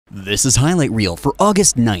This is Highlight Reel for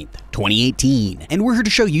August 9th, 2018, and we're here to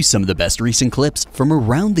show you some of the best recent clips from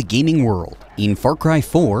around the gaming world. In Far Cry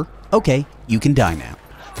 4, okay, you can die now.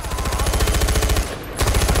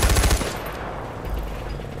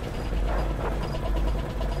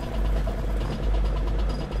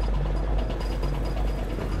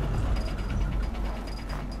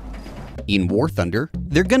 In War Thunder,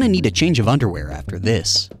 they're gonna need a change of underwear after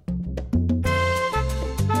this.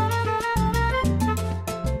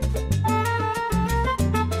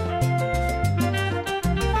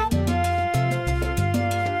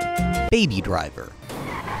 Baby Driver.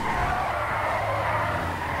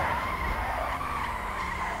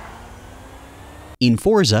 In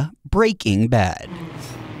Forza, Breaking Bad.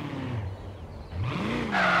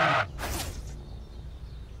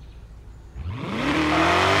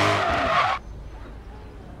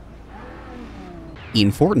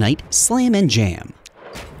 In Fortnite, Slam and Jam.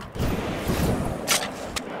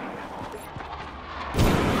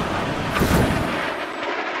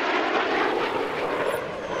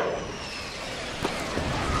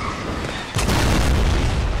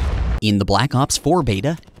 In the Black Ops 4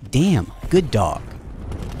 beta, Damn, Good Dog.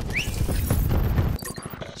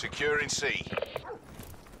 Securing C.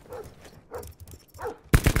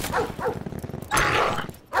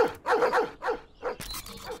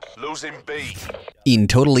 Losing B. In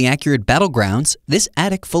Totally Accurate Battlegrounds, this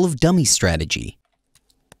attic full of dummies strategy.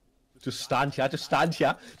 Just stand here,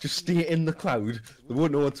 just stay in the crowd. They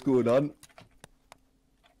won't know what's going on.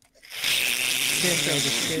 Stay still,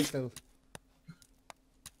 just stay still.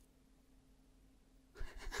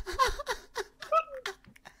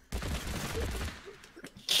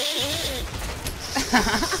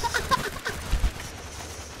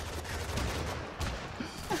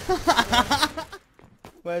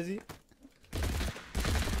 Where is he?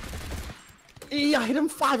 I hit him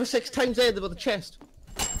 5 or 6 times there with the chest.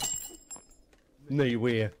 No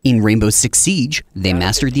way. In Rainbow Six Siege, they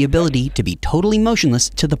mastered the ability to be totally motionless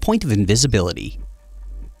to the point of invisibility.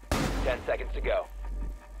 10 seconds to go.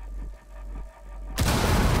 5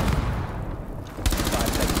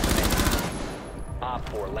 seconds remaining. Op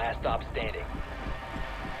 4, last stop standing.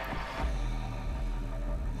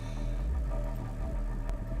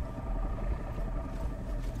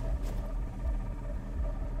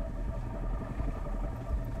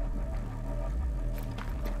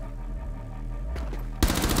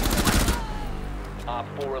 Op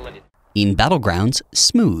 4 eliminated. In Battlegrounds,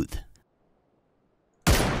 Smooth.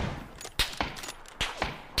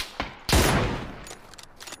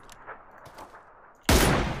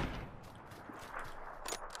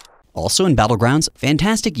 Also in Battlegrounds,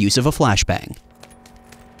 fantastic use of a flashbang.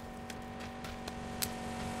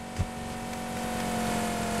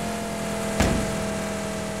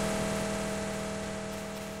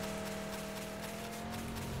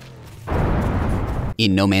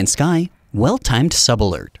 In No Man's Sky, well-timed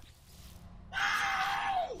sub-alert.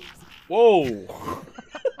 Whoa!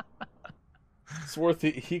 Swarth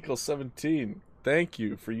equals 17. Thank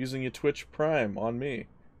you for using your Twitch Prime on me.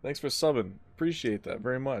 Thanks for subbing. Appreciate that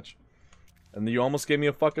very much. And you almost gave me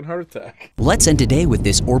a fucking heart attack. Let's end today with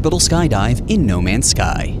this orbital skydive in No Man's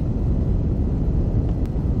Sky.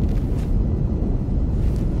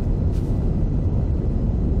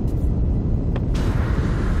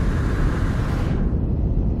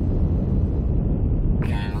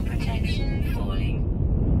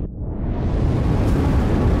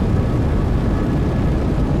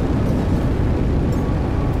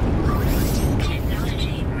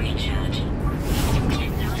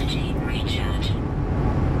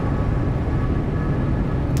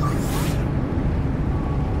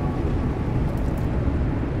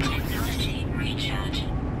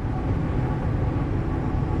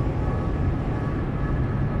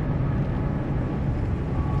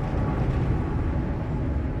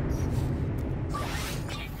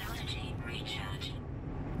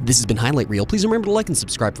 This has been Highlight Reel. Please remember to like and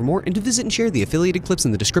subscribe for more, and to visit and share the affiliated clips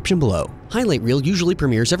in the description below. Highlight Reel usually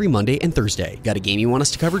premieres every Monday and Thursday. Got a game you want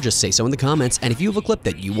us to cover? Just say so in the comments, and if you have a clip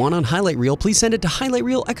that you want on Highlight Reel, please send it to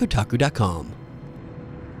highlightreel@kotaku.com.